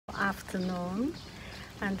afternoon,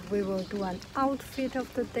 and we will do an outfit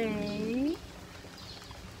of the day.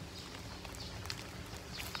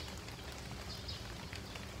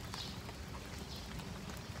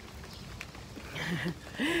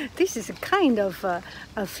 This is a kind of a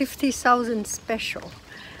 50,000 special,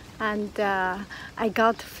 and I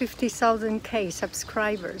got 50,000K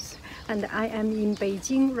subscribers, and I am in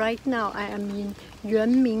Beijing right now. I am in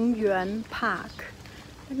Yuanmingyuan Park.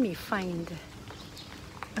 Let me find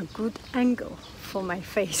a good angle for my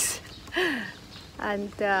face.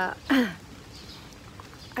 And I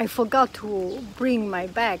forgot to bring my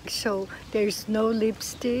bag, so there's no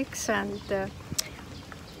lipsticks. And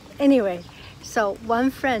anyway, so one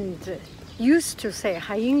friend used to say,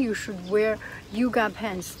 Haiying, you should wear yoga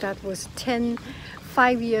pants. That was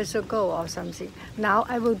 5 years ago or something. Now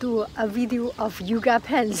I will do a video of yoga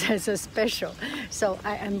pants as a special. So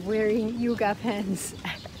I am wearing yoga pants.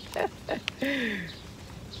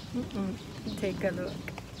 Take a look.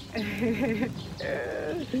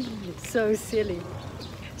 So silly.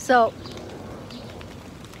 So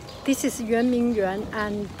this is Yuanmingyuan,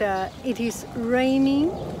 and it is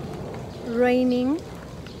raining,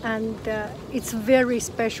 and it's very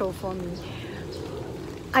special for me.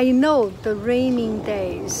 I know the raining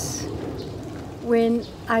days when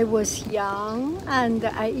I was young, and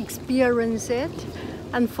I experienced it,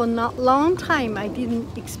 and for not long time I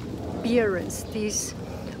didn't experience this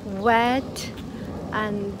wet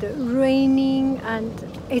and raining, and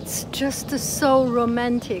it's just so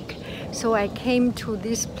romantic. So I came to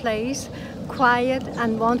this place quiet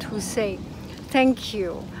and want to say thank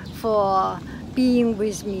you for being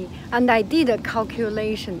with me. And I did a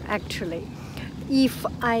calculation actually. If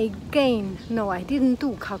I gain, no, I didn't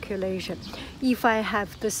do calculation. If I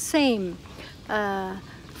have the same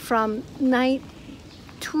from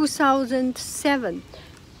 2007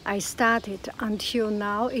 I started until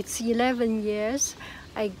now, it's 11 years,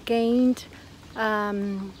 I gained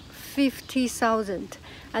 50,000.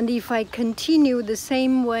 And if I continue the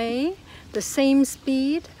same way, the same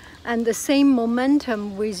speed, and the same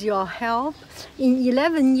momentum with your help, in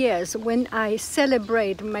 11 years, when I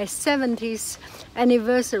celebrate my 70th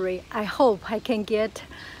anniversary, I hope I can get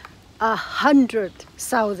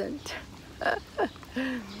 100,000.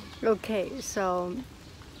 Okay, so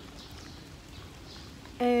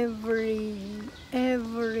every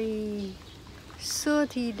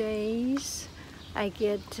 30 days, I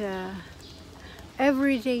get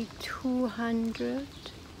every day 200,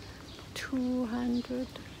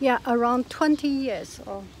 yeah, around 20 years.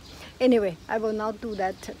 Or anyway, I will not do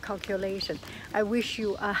that calculation. I wish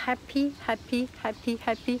you a happy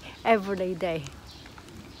every day.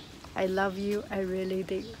 I love you, I really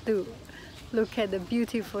do. Look at the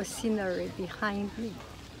beautiful scenery behind me.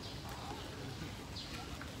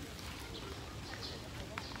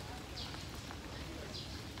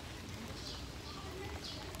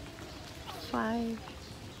 Five,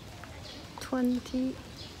 20,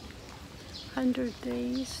 100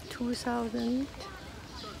 days, 2,000.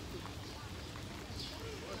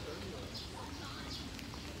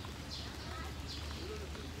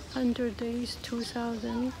 Hundred days,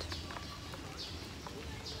 2,000.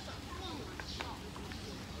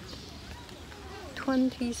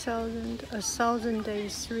 20,000, 1,000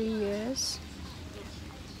 days, 3 years.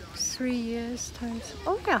 3 years times,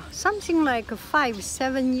 oh yeah, something like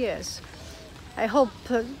 5-7 years. I hope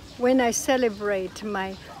when I celebrate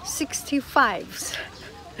my 65th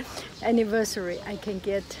anniversary, I can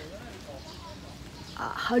get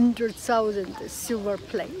 100,000 silver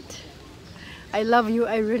plate. I love you,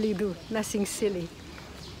 I really do. Nothing silly.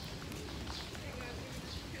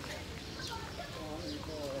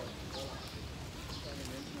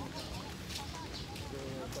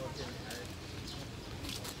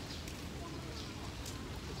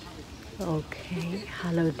 Okay,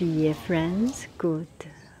 hello dear friends, good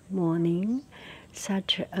morning.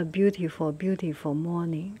 Such a beautiful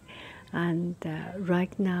morning. And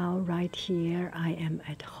right now, right here, I am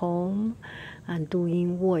at home and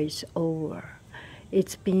doing voiceover.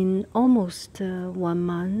 It's been almost 1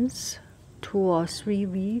 month, 2 or 3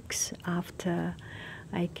 weeks after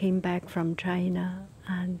I came back from China,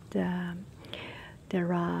 and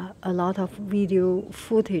there are a lot of video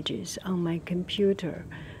footages on my computer,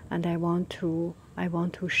 and I want to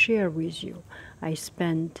share with you. I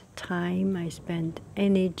spent time, I spent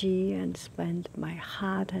energy, and spent my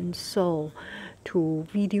heart and soul to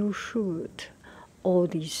video shoot all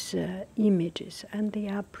these images, and they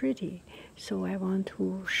are pretty. So I want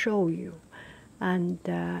to show you, and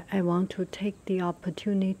I want to take the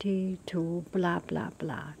opportunity to blah blah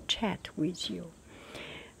blah chat with you.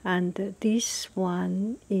 And this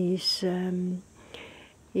one is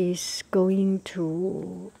is going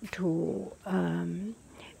to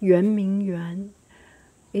Yuanmingyuan.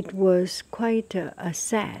 It was quite a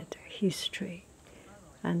sad history,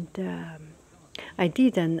 and I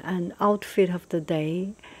did an outfit of the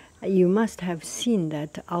day. You must have seen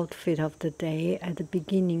that outfit of the day at the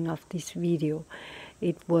beginning of this video.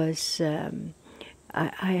 It was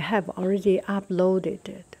I have already uploaded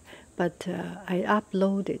it, but I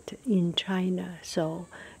uploaded in China, so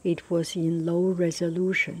it was in low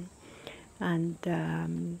resolution, and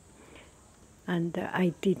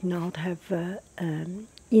I did not have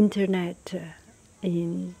internet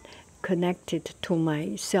connected to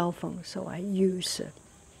my cell phone, so I use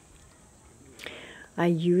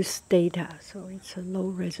data, so it's a low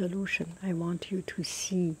resolution. I want you to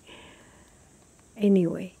see.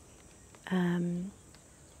 Anyway,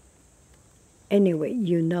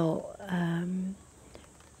 you know,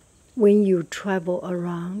 when you travel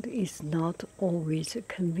around, it's not always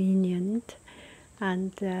convenient,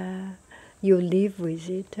 and you live with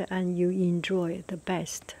it and you enjoy the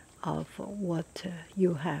best of what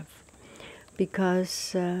you have,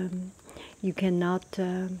 because you cannot.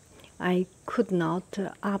 I could not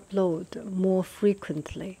upload more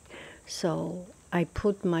frequently, so I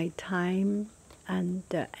put my time and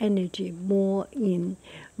energy more in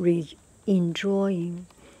enjoying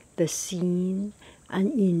the scene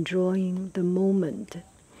and enjoying the moment.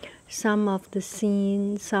 Some of the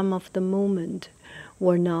scene, some of the moment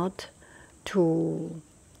were not to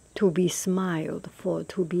be smiled for,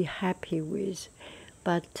 to be happy with,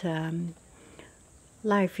 but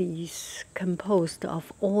life is composed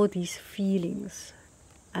of all these feelings,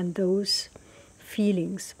 and those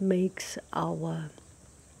feelings makes our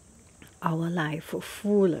life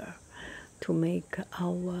fuller, to make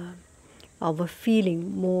our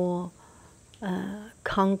feeling more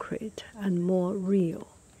concrete and more real.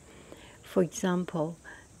 For example,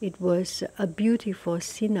 it was a beautiful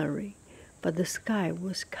scenery, but the sky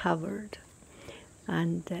was covered,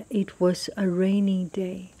 and it was a rainy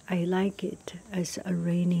day. I like it as a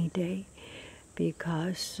rainy day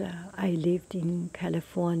because I lived in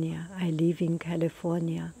California. I live in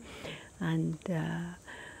California, and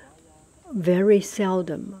very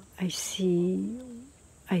seldom I see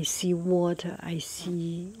water, I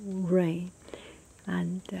see rain.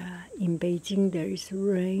 And in Beijing there is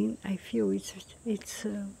rain. I feel it's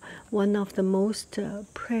one of the most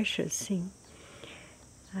precious things.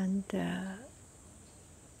 And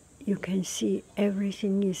you can see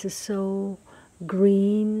everything is so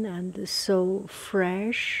green and so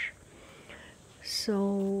fresh,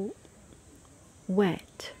 so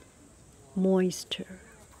wet, moisturous.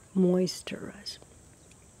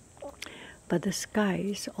 But the sky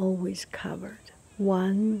is always covered.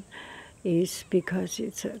 One is because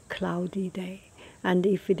it's a cloudy day, and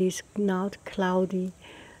if it is not cloudy,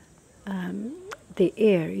 the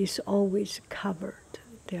air is always covered.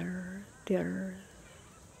 There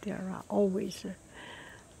are always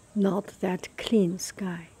not that clean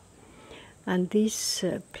sky. And this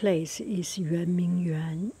place is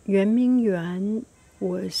Yuanmingyuan. Yuanmingyuan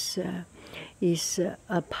is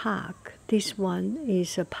a park. This one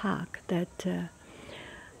is a park that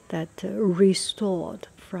restored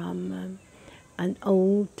from an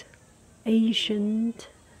old, ancient,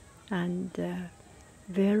 and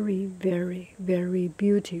very, very, very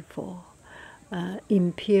beautiful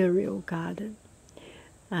imperial garden.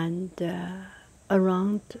 And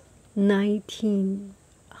around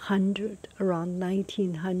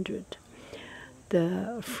 1900,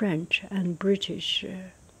 the French and British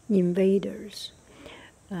invaders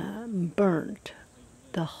burned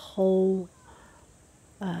the whole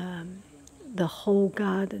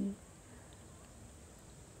garden,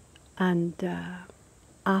 and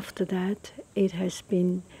after that it has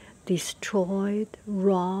been destroyed,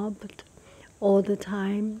 robbed all the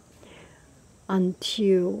time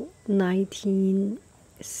until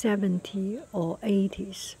 1970 or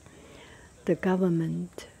 80s. The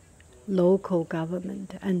government, local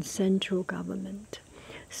government and central government,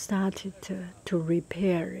 started to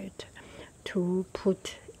repair it, to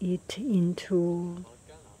put it into,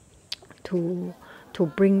 to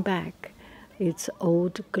bring back its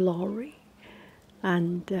old glory.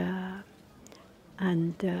 And there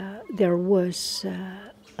was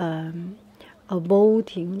a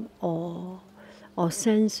voting or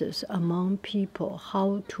census among people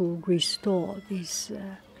how to restore this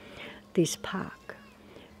park.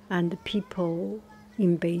 And people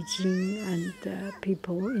in Beijing and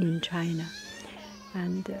people in China,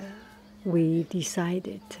 and we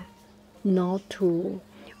decided not to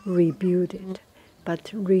rebuild it,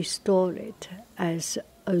 but restore it as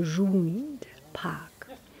a ruined park.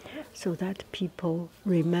 so that people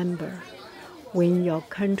remember when your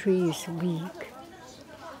country is weak,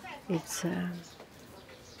 it's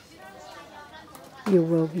you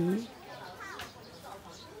will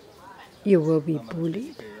be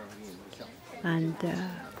bullied. And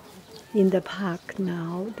in the park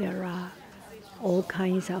now there are all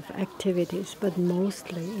kinds of activities, but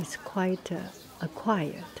mostly it's quite a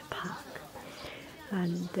quiet park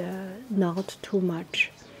and not too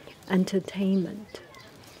much entertainment.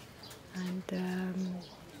 And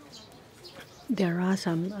there are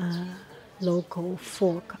some local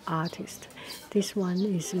folk artists. This one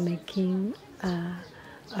is making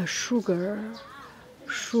a sugar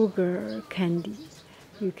candy.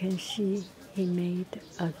 You can see he made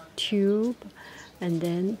a tube, and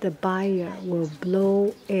then the buyer will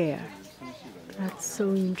blow air. That's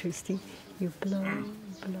so interesting. You blow,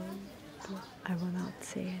 blow, blow. I will not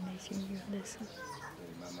say anything. You listen.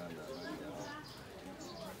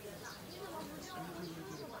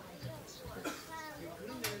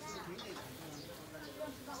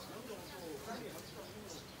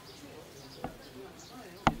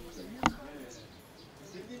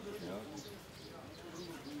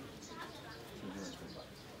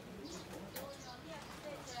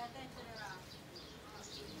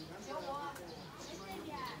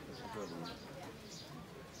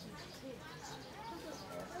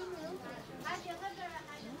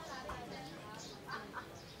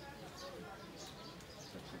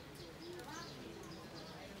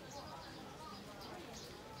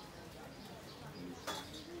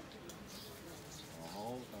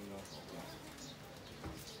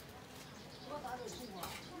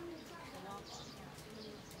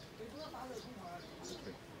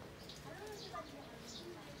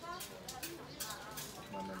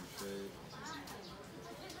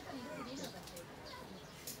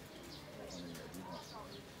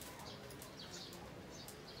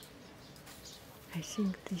 I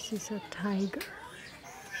think this is a tiger.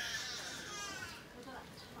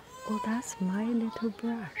 Oh, that's my little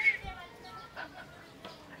brush.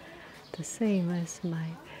 The same as my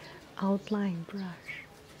outline brush.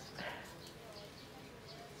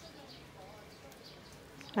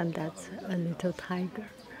 And that's a little tiger.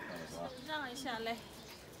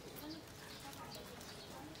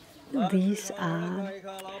 These are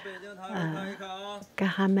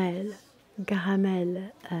caramel,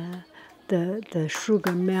 the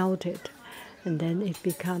sugar melted, and then it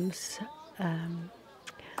becomes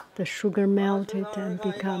the sugar melted and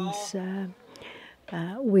becomes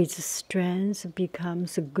with strands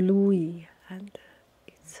becomes gluey, and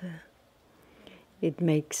it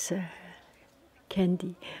makes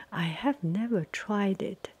candy. I have never tried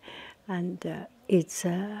it, and it's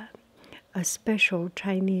a special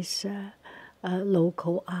Chinese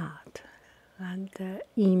local art. And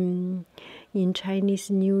in Chinese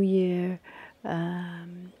New Year,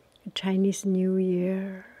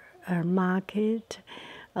 market,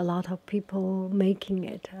 a lot of people making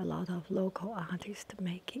it, a lot of local artists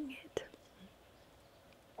making it.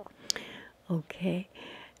 Okay,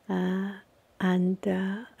 and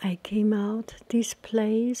I came out. This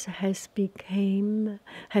place has become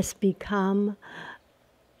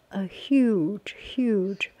a huge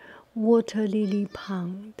water lily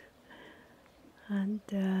pond, and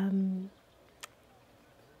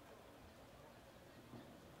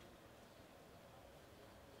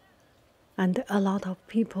a lot of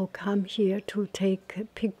people come here to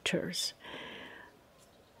take pictures.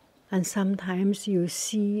 And sometimes you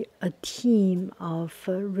see a team of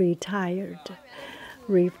retired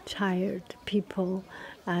people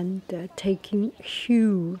and taking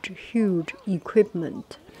huge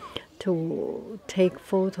equipment to take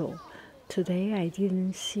photo. Today I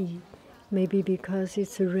didn't see, maybe because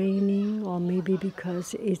it's raining or maybe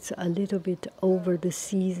because it's a little bit over the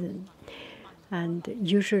season. And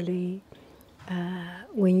usually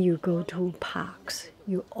when you go to parks,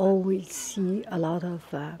 you always see a lot of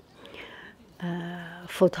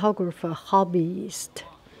photographer hobbyists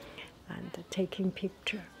and taking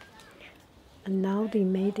picture. And now they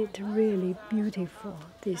made it really beautiful,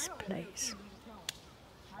 this place.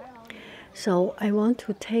 So I want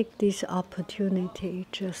to take this opportunity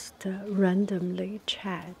just randomly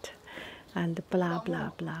chat and blah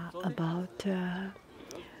blah blah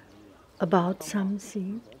about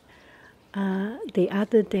something. The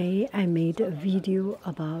other day I made a video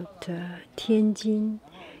about Tianjin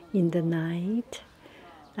in the night,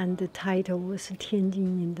 and the title was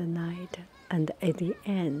Tianjin in the night, and at the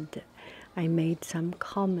end I made some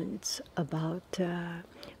comments about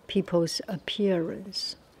people's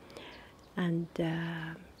appearance, and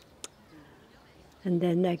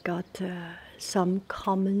then I got some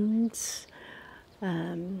comments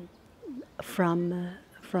from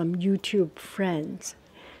YouTube friends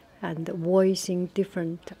and voicing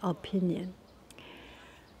different opinion.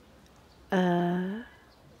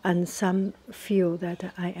 And some feel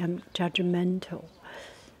that I am judgmental.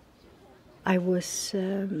 I was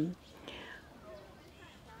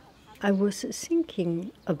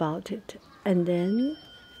thinking about it, and then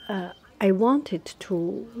I wanted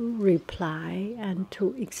to reply and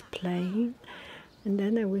to explain, and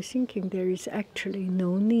then I was thinking there is actually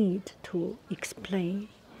no need to explain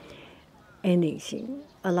anything.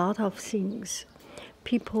 A lot of things,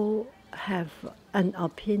 people have an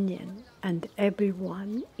opinion, and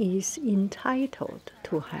everyone is entitled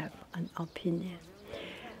to have an opinion.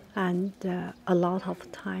 And a lot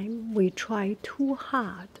of time we try too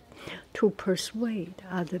hard to persuade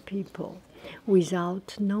other people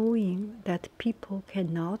without knowing that people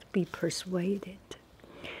cannot be persuaded.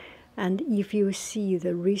 And if you see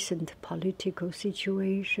the recent political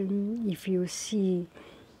situation, if you see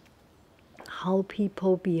how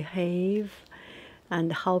people behave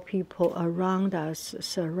and how people around us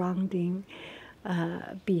surrounding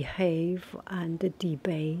behave and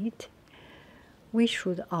debate, we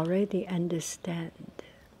should already understand.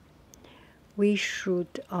 We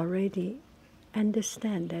should already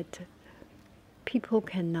understand that people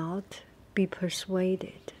cannot be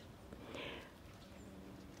persuaded.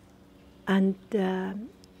 And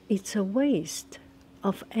it's a waste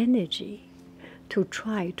of energy to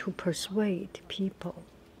try to persuade people.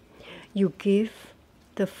 You give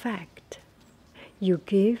the fact, you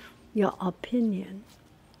give your opinion,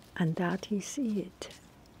 and that is it.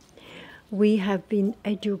 We have been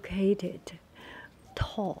educated,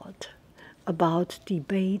 taught about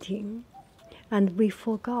debating, and we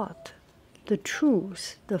forgot the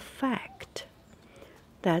truth, the fact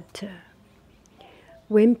that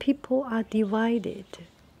when people are divided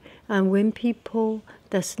and when people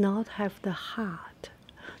does not have the heart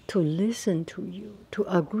to listen to you, to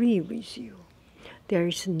agree with you, there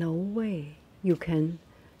is no way you can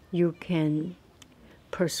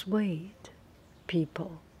persuade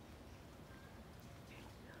people.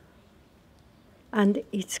 And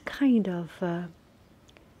it's kind of a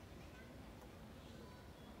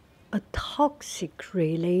toxic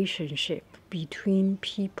relationship between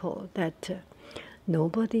people that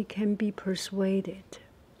nobody can be persuaded.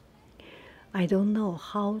 I don't know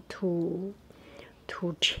how to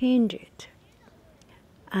change it.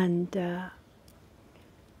 And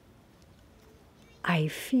I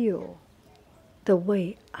feel the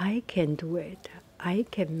way I can do it, I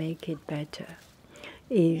can make it better,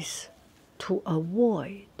 is to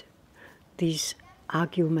avoid this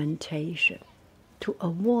argumentation, to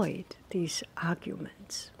avoid these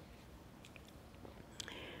arguments.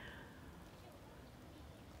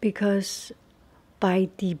 Because by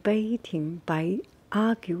debating, by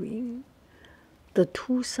arguing, the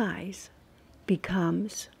two sides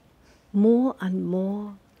becomes more and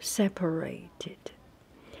more separated,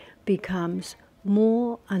 becomes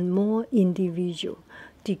more and more individual,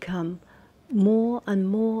 become more and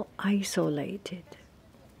more isolated.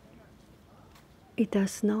 It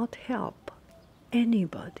does not help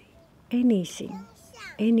anybody, anything,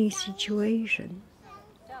 any situation.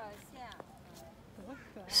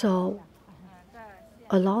 So,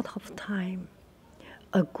 a lot of time,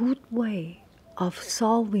 a good way of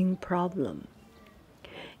solving problem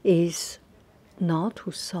is not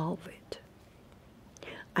to solve it.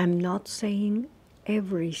 I'm not saying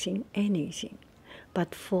everything, anything,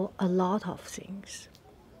 but for a lot of things.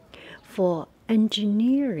 For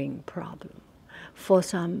engineering problem, for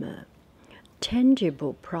some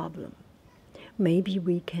tangible problem, maybe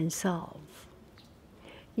we can solve.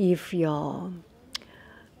 If your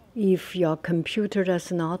computer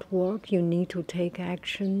does not work, you need to take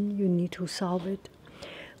action, you need to solve it.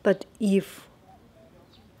 But if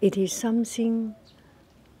it is something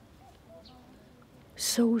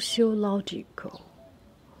sociological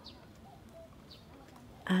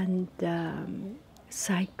and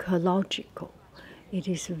psychological, it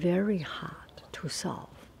is very hard to solve.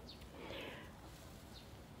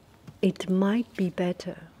 It might be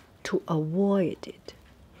better to avoid it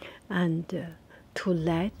and to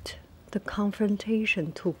let the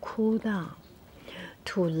confrontation to cool down,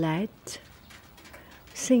 to let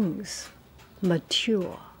things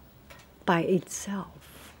mature by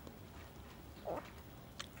itself.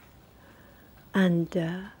 And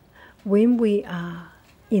when we are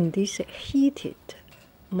in this heated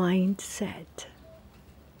mindset,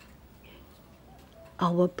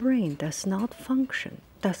 our brain does not function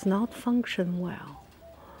well.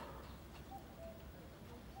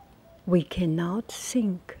 We cannot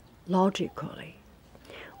think logically.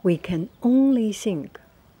 We can only think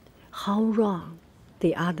how wrong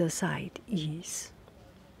the other side is.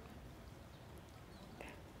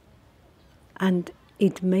 And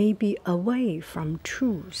it may be away from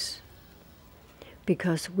truth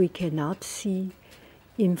because we cannot see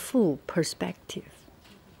in full perspective.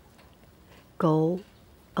 Go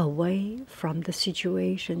away from the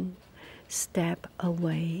situation, step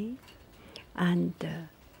away, and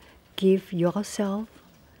give yourself,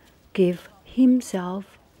 give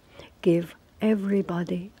himself, give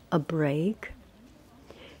everybody a break,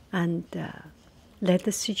 and let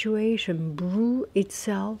the situation brew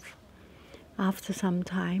itself. After some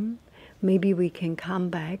time, maybe we can come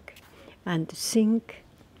back and think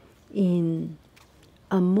in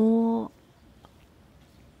a more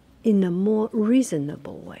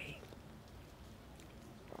reasonable way.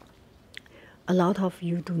 A lot of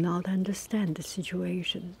you do not understand the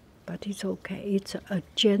situation, but it's okay. It's a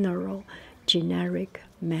generic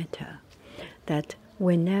matter that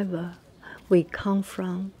whenever we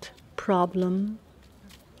confront problem,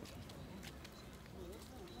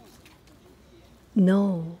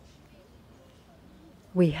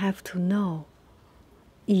 we have to know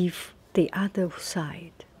if the other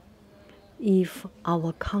side, if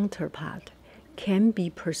our counterpart can be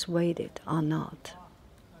persuaded or not.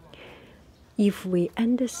 If we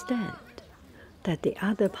understand that the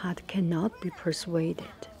other part cannot be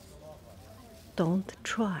persuaded, don't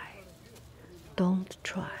try. Don't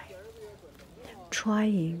try.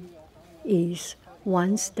 Trying is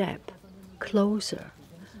one step closer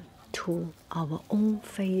to our own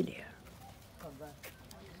failure.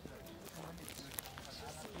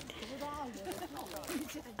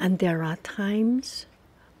 And there are times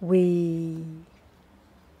we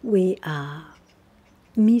are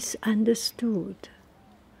misunderstood.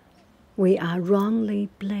 We are wrongly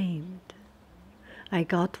blamed. I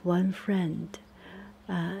got one friend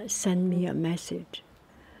send me a message.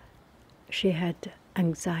 She had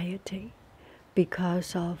anxiety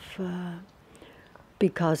because of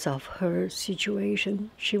her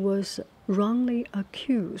situation. She was wrongly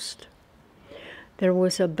accused. There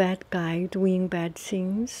was a bad guy doing bad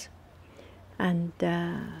things, and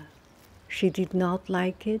she did not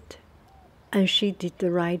like it, and she did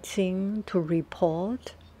the right thing to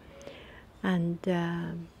report, and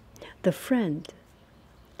the friend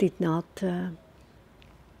did not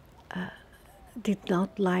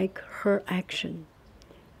like her action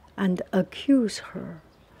and accuse her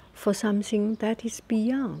for something that is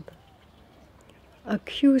beyond.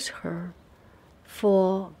 Accuse her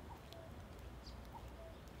for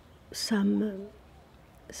something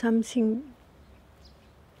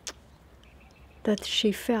that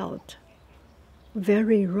she felt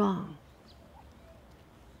very wrong.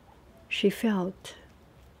 She felt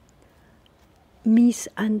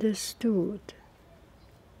misunderstood.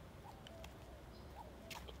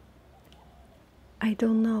 I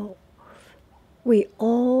don't know. We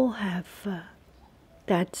all have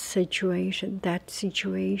that situation, that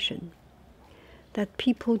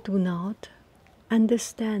people do not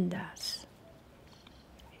understand us.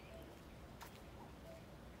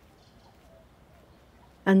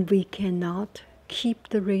 And we cannot keep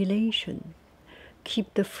the relation,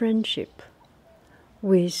 keep the friendship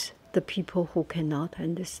with the people who cannot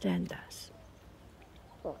understand us.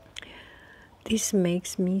 This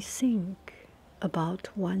makes me think about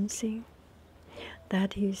one thing,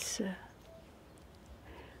 that is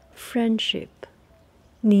friendship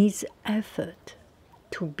needs effort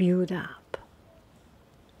to build up.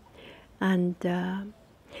 And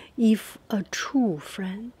if a true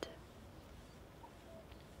friend,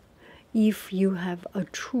 if you have a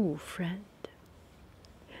true friend,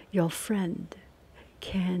 your friend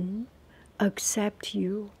can accept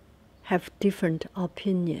you, have different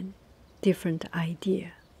opinion, different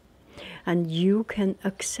idea, and you can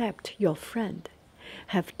accept your friend,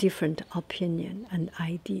 have different opinion and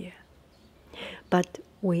idea. But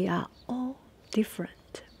we are all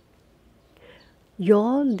different.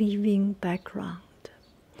 Your living background,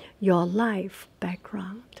 your life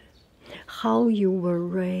background, how you were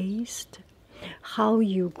raised, how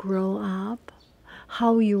you grow up,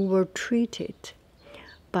 how you were treated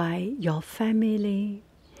by your family,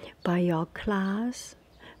 by your class,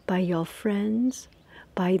 by your friends,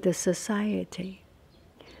 by the society.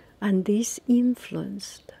 And this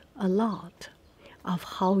influenced a lot of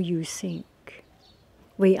how you think.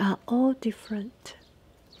 We are all different.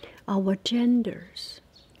 Our genders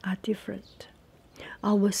are different.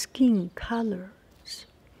 Our skin colors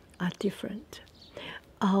are different.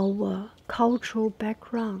 Our cultural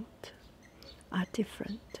background are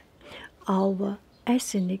different. Our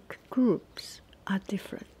ethnic groups are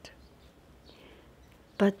different.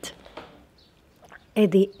 But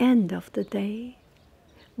at the end of the day,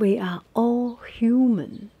 we are all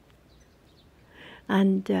human.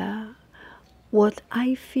 And what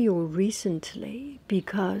I feel recently,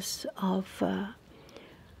 because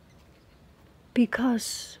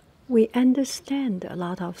we understand a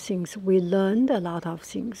lot of things, we learned a lot of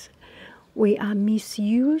things, we are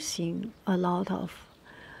misusing a lot of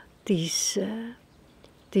these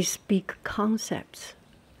big concepts.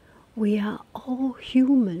 We are all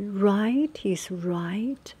human. Right is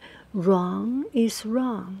right, wrong is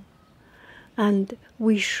wrong. And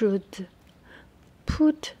we should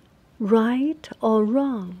put right or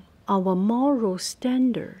wrong, our moral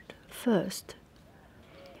standard first,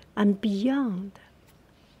 and beyond,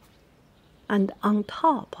 and on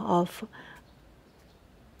top of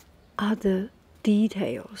other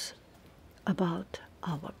details about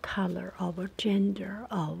our color, our gender,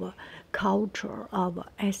 our culture, our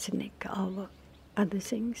ethnic, our other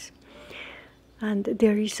things. And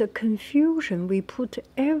there is a confusion. We put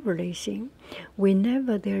everything.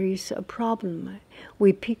 Whenever there is a problem,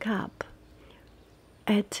 we pick up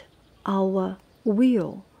at our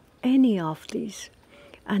will any of these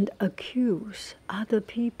and accuse other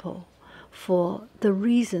people for the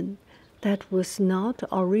reason that was not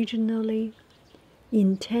originally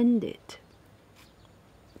intended.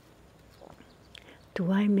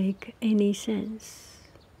 Do I make any sense?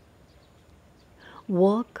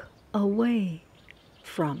 Walk away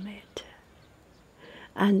from it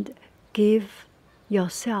and give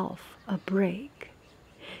yourself a break.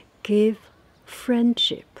 Give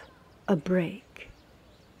friendship a break.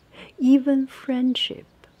 Even friendship,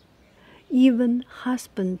 even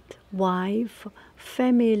husband, wife,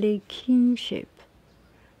 family kinship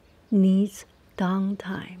needs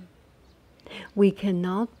downtime. We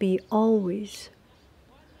cannot be always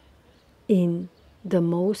in the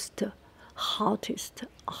most hottest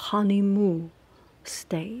honeymoon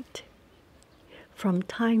state. From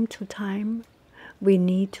time to time, we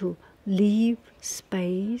need to leave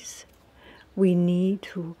space. We need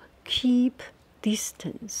to keep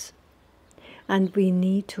distance. And we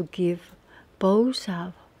need to give both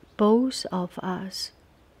of us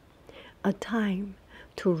a time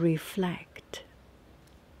to reflect.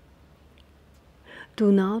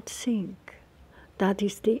 Do not think that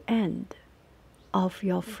is the end of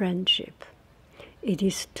your friendship. It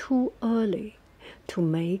is too early to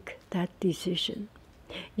make that decision.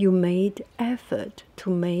 You made effort to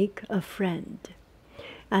make a friend,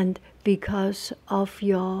 and because of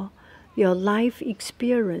your life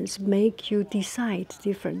experience make you decide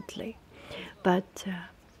differently. But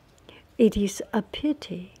it is a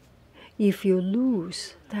pity if you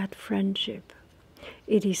lose that friendship.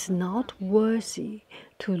 It is not worthy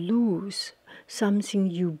to lose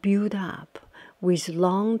something you build up with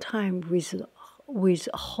long time, with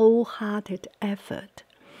wholehearted effort,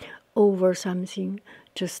 over something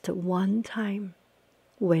just one time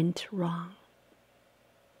went wrong.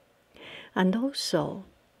 And also,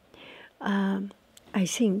 I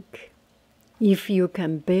think if you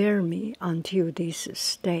can bear me until this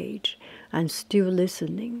stage and still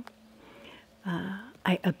listening,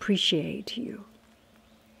 I appreciate you.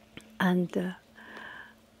 And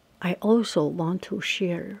I also want to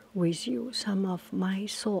share with you some of my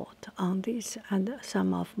thought on this and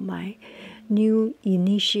some of my new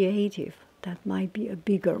initiative. That might be a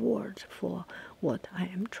bigger word for what I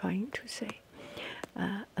am trying to say.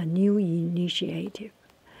 A new initiative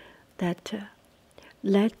that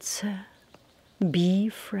let's be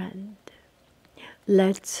friend.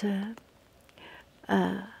 Let's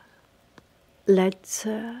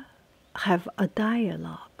have a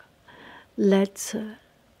dialogue. Let's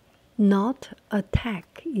not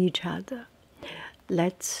attack each other.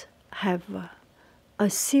 Let's have a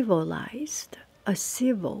civilized, a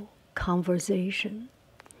civil conversation.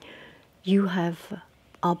 You have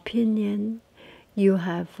opinion, you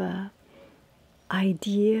have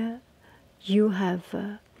idea, you have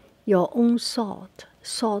your own thought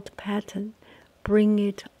pattern. Bring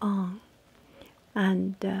it on,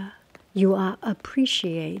 and you are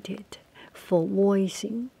appreciated for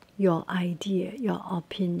voicing your idea, your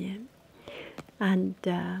opinion. And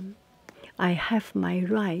I have my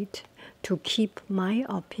right to keep my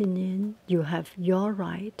opinion. You have your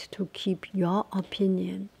right to keep your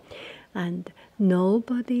opinion. And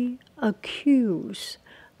nobody accuse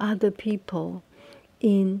other people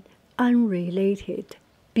in unrelated,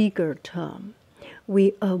 bigger term.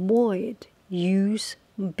 We avoid use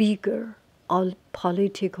bigger or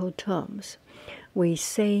political terms. We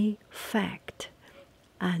say fact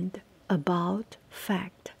and about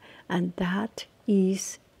fact, and that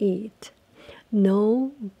is it.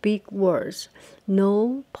 no big words,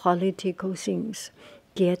 no political things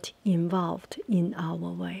get involved in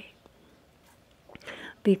our way.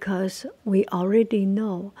 Because we already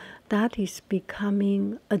know that is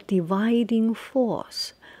becoming a dividing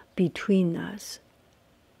force between us.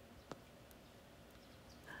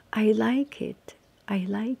 I like it, I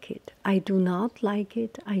like it. I do not like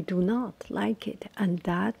it, I do not like it. And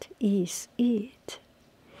that is it.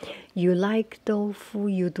 You like tofu,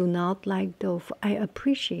 you do not like tofu, I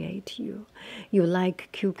appreciate you. You like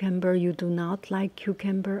cucumber, you do not like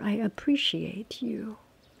cucumber, I appreciate you.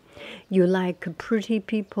 You like pretty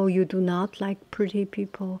people, you do not like pretty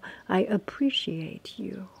people, I appreciate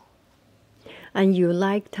you. And you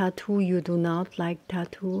like tattoo, you do not like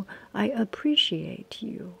tattoo, I appreciate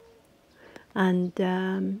you. And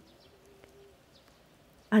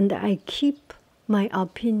I keep my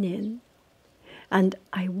opinion, and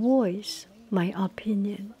I voice my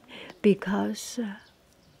opinion, because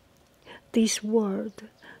this world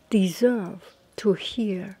deserves to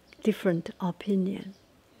hear different opinion.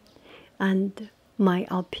 And my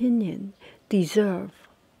opinion deserves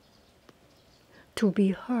to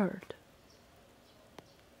be heard.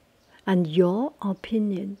 And your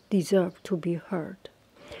opinion deserves to be heard.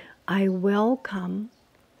 I welcome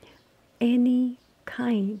any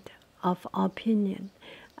kind of opinion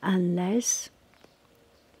unless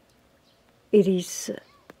it is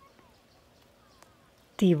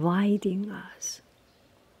dividing us.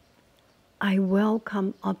 I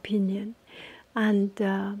welcome opinion,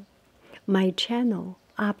 and my channel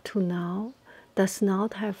up to now does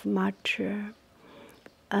not have much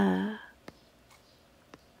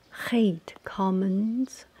hate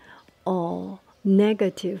comments or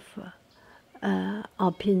negative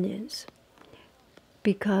opinions,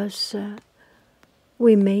 because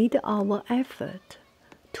we made our effort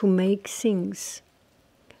to make things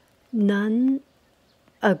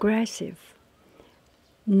non-aggressive,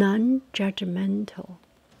 non-judgmental.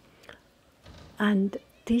 And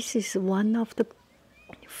this is one of the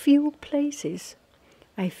few places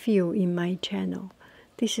I feel in my channel.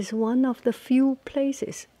 This is one of the few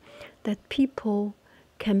places that people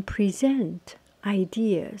can present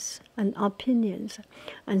ideas and opinions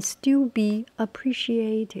and still be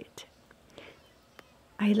appreciated.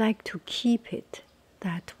 I like to keep it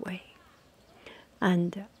that way.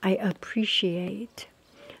 And I appreciate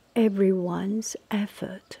everyone's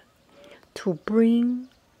effort to bring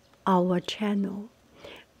our channel,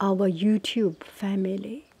 our YouTube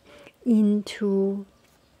family, into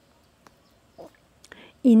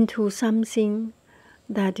something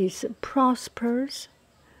that is prosperous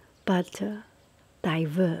but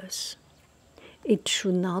diverse. It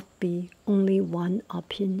should not be only one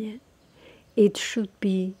opinion. It should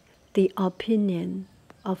be the opinion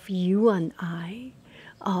of you and I,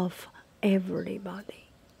 of everybody.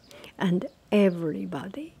 And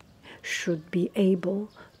everybody should be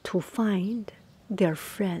able to find their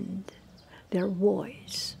friend, their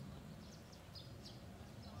voice.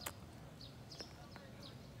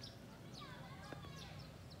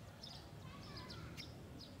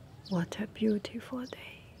 What a beautiful day.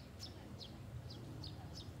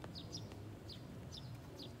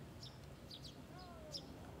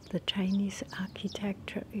 The Chinese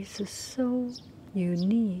architecture is so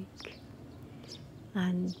unique,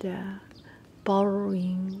 and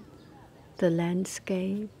borrowing the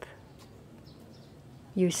landscape,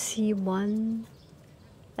 you see one,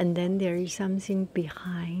 and then there is something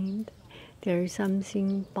behind, there is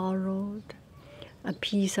something borrowed, a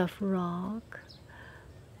piece of rock,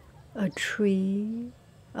 a tree,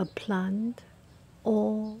 a plant,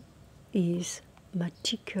 all is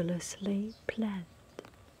meticulously planned.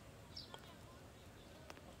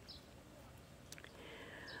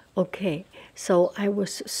 Okay, so I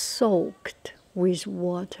was soaked with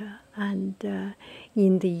water, and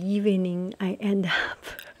in the evening I end up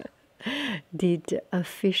did a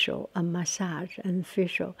massage and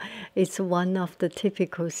facial. It's one of the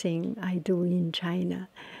typical thing I do in China,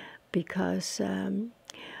 because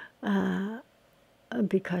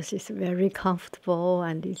it's very comfortable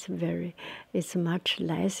and it's much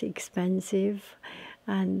less expensive,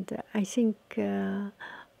 and I think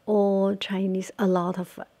all Chinese,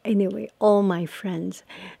 all my friends,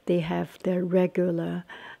 they have their regular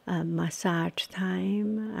massage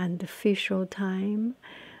time and facial time,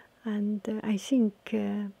 and I think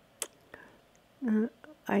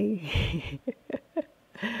I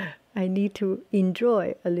I need to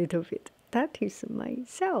enjoy a little bit. That is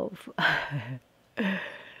myself.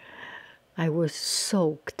 I was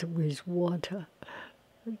soaked with water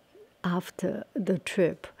after the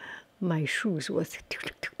trip. My shoes was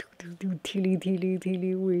do tili tili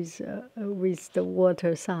tili with the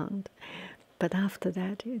water sound. But after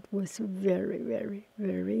that, it was very, very,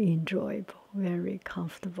 very enjoyable, very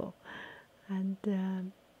comfortable. And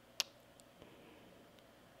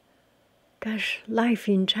gosh, life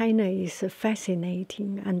in China is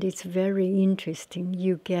fascinating and it's very interesting.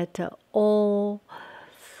 You get all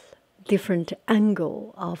different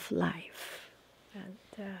angle of life and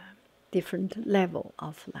different level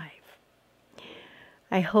of life.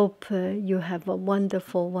 I hope you have a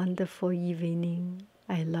wonderful, wonderful evening.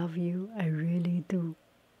 I love you. I really do.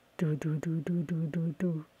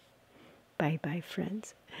 Do. Bye bye,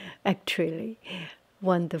 friends. Actually,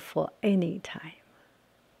 wonderful anytime.